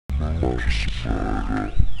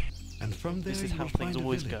And from there This is you how will things find a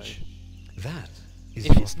always go. village. That is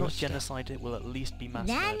If your it's not first step. genocide, it will at least be mass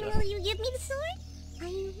Then murder. will you give me the sword? I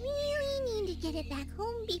really need to get it back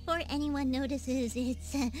home before anyone notices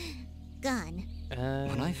it's gone.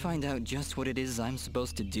 When I find out just what it is I'm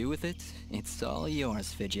supposed to do with it, it's all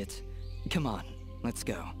yours, Fidget. Come on, let's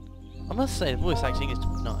go. I must say, the voice acting is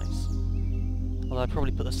nice. Although I'd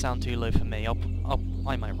probably put the sound too low for me.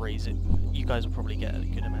 I might raise it. You guys will probably get a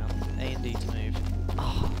good amount. A and D to move.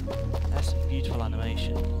 Ah, that's a beautiful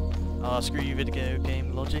animation. Ah, screw you, video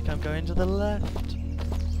game logic. I'm going to the left.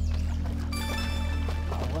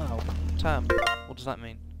 Oh wow, Tam. What does that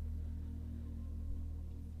mean?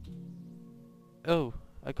 Oh,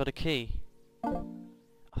 I got a key.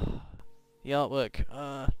 The artwork.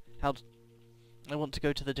 I want to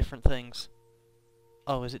go to the different things.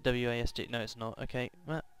 Oh, is it WASD? No, it's not. Okay.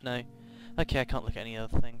 No. Okay, I can't look at any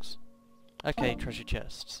other things. Okay, treasure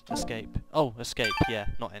chests. Escape. Oh, escape. Yeah,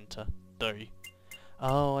 not enter. Duh.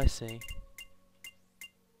 Oh, I see.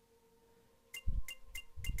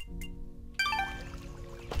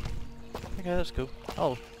 Okay, that's cool.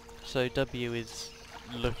 Oh, so W is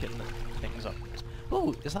looking things up.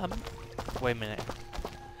 Oh, is that a... Wait a minute.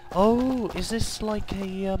 Oh, is this like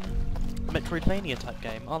a Metroidvania type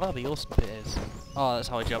game? Oh, that'd be awesome if it is. Oh, that's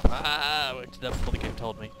how I jump. Ah, I worked it out before the game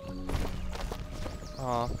told me.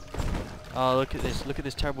 Oh. Oh, look at this. Look at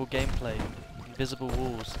this terrible gameplay. Invisible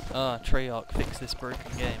walls. Ah, Treyarch, fix this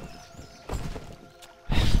broken game.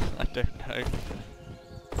 I don't know.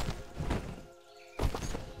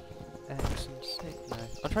 X and 6? No.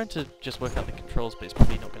 I'm trying to just work out the controls, but it's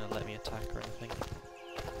probably not going to let me attack or anything.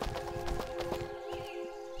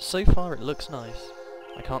 So far, it looks nice.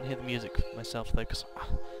 I can't hear the music myself though, because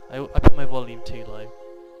I put my volume too low.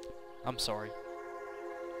 I'm sorry.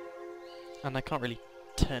 And I can't really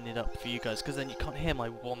turn it up for you guys, because then you can't hear my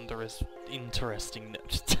wondrous, interesting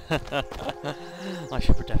notes. I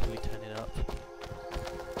should definitely turn it up.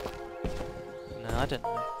 No, I don't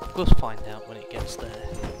know. We'll find out when it gets there.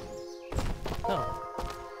 Oh.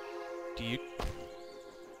 Do you?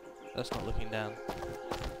 That's not looking down.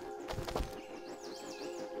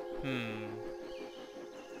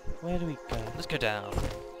 Where do we go? Let's go down.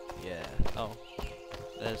 Yeah. Oh.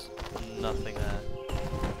 There's nothing there.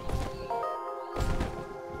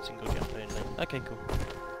 Single jump only. Okay, cool.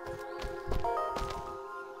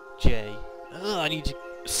 J. Ugh, I need to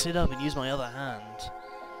sit up and use my other hand.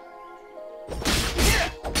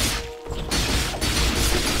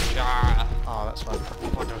 Oh, that's fine.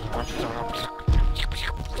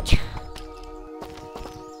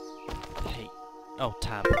 Hey. Oh,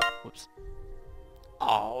 tab. Whoops.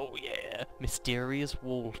 Oh, yeah. Mysterious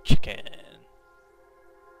wall chicken.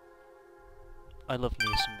 I love me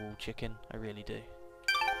some wall chicken. I really do.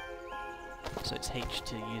 So it's H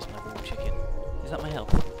to use my wall chicken. Is that my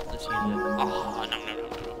health? Let's use it. Oh, no.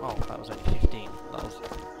 Oh, that was only 15. That was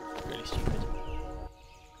really stupid.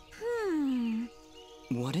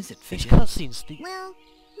 What is it, These Fidget? cutscenes, Well,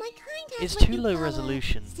 my kind has it's what too you low call a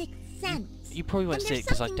resolution. sixth sense. You probably won't And see it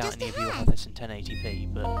there's because I something doubt just any of you will have ahead. this in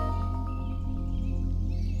 1080p, but...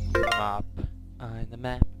 Map. I'm the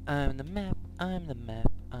map, I'm the map, I'm the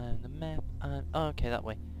map, I'm the map, oh, okay, that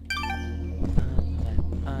way.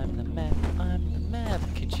 I'm the map, I'm the map.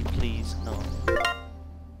 Could you please not?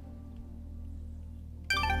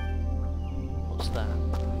 What's that?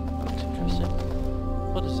 That's interesting.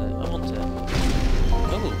 What is it? I want it.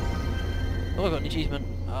 Oh! Oh, I got an achievement.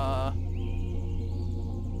 I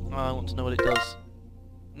want to know what it does.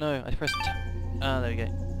 No, I pressed... there we go.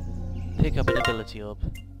 Pick up an ability orb.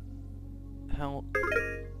 How...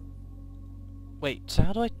 Wait, so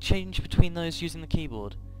how do I change between those using the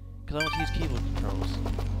keyboard? Because I want to use keyboard controls.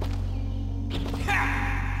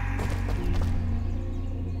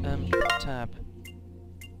 Tab.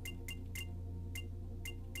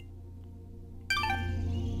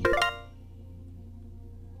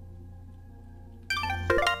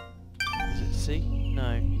 Is it C?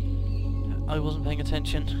 No. I wasn't paying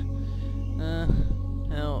attention.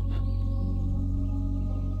 Help.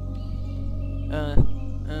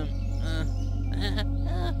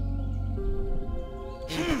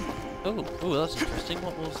 Oh, that's interesting.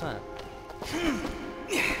 What was that?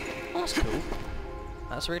 Oh, that's cool.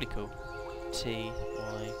 That's really cool. T,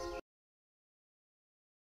 Y.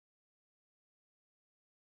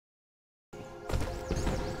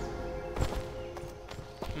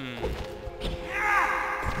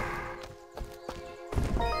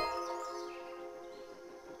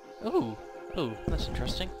 Oh, that's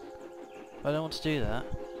interesting. I don't want to do that.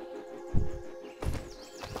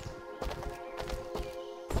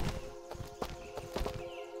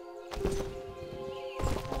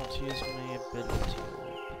 I want to use my ability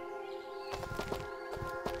orb.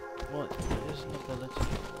 What is an ability orb?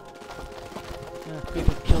 Yeah,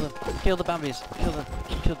 quickly, kill them! Kill the Bambis! Kill them!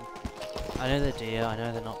 Kill them! I know they're deer, I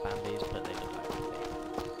know they're not Bambis, but they look like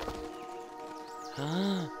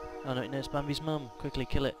Bambi. Oh no, it's Bambi's mum! Quickly,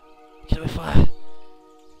 kill it! Kill it with fire!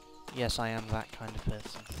 Yes, I am that kind of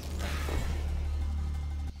person.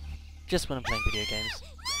 Just when I'm playing video games.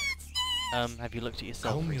 Have you looked at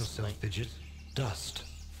yourself Calm recently? yourself, Fidget. Dust.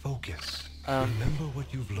 Focus. Um, Remember what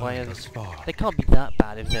you've Why are learned thus far. they can't be that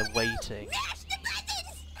bad if they're waiting.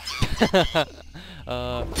 Break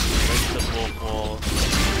the fourth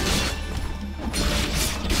wall.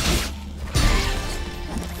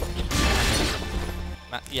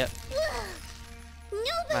 Yep,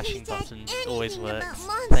 mashing buttons always works.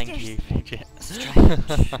 Thank you, Fidget. Strange.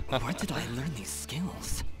 Where did I learn these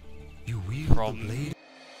skills? You wield From- the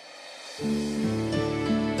blade.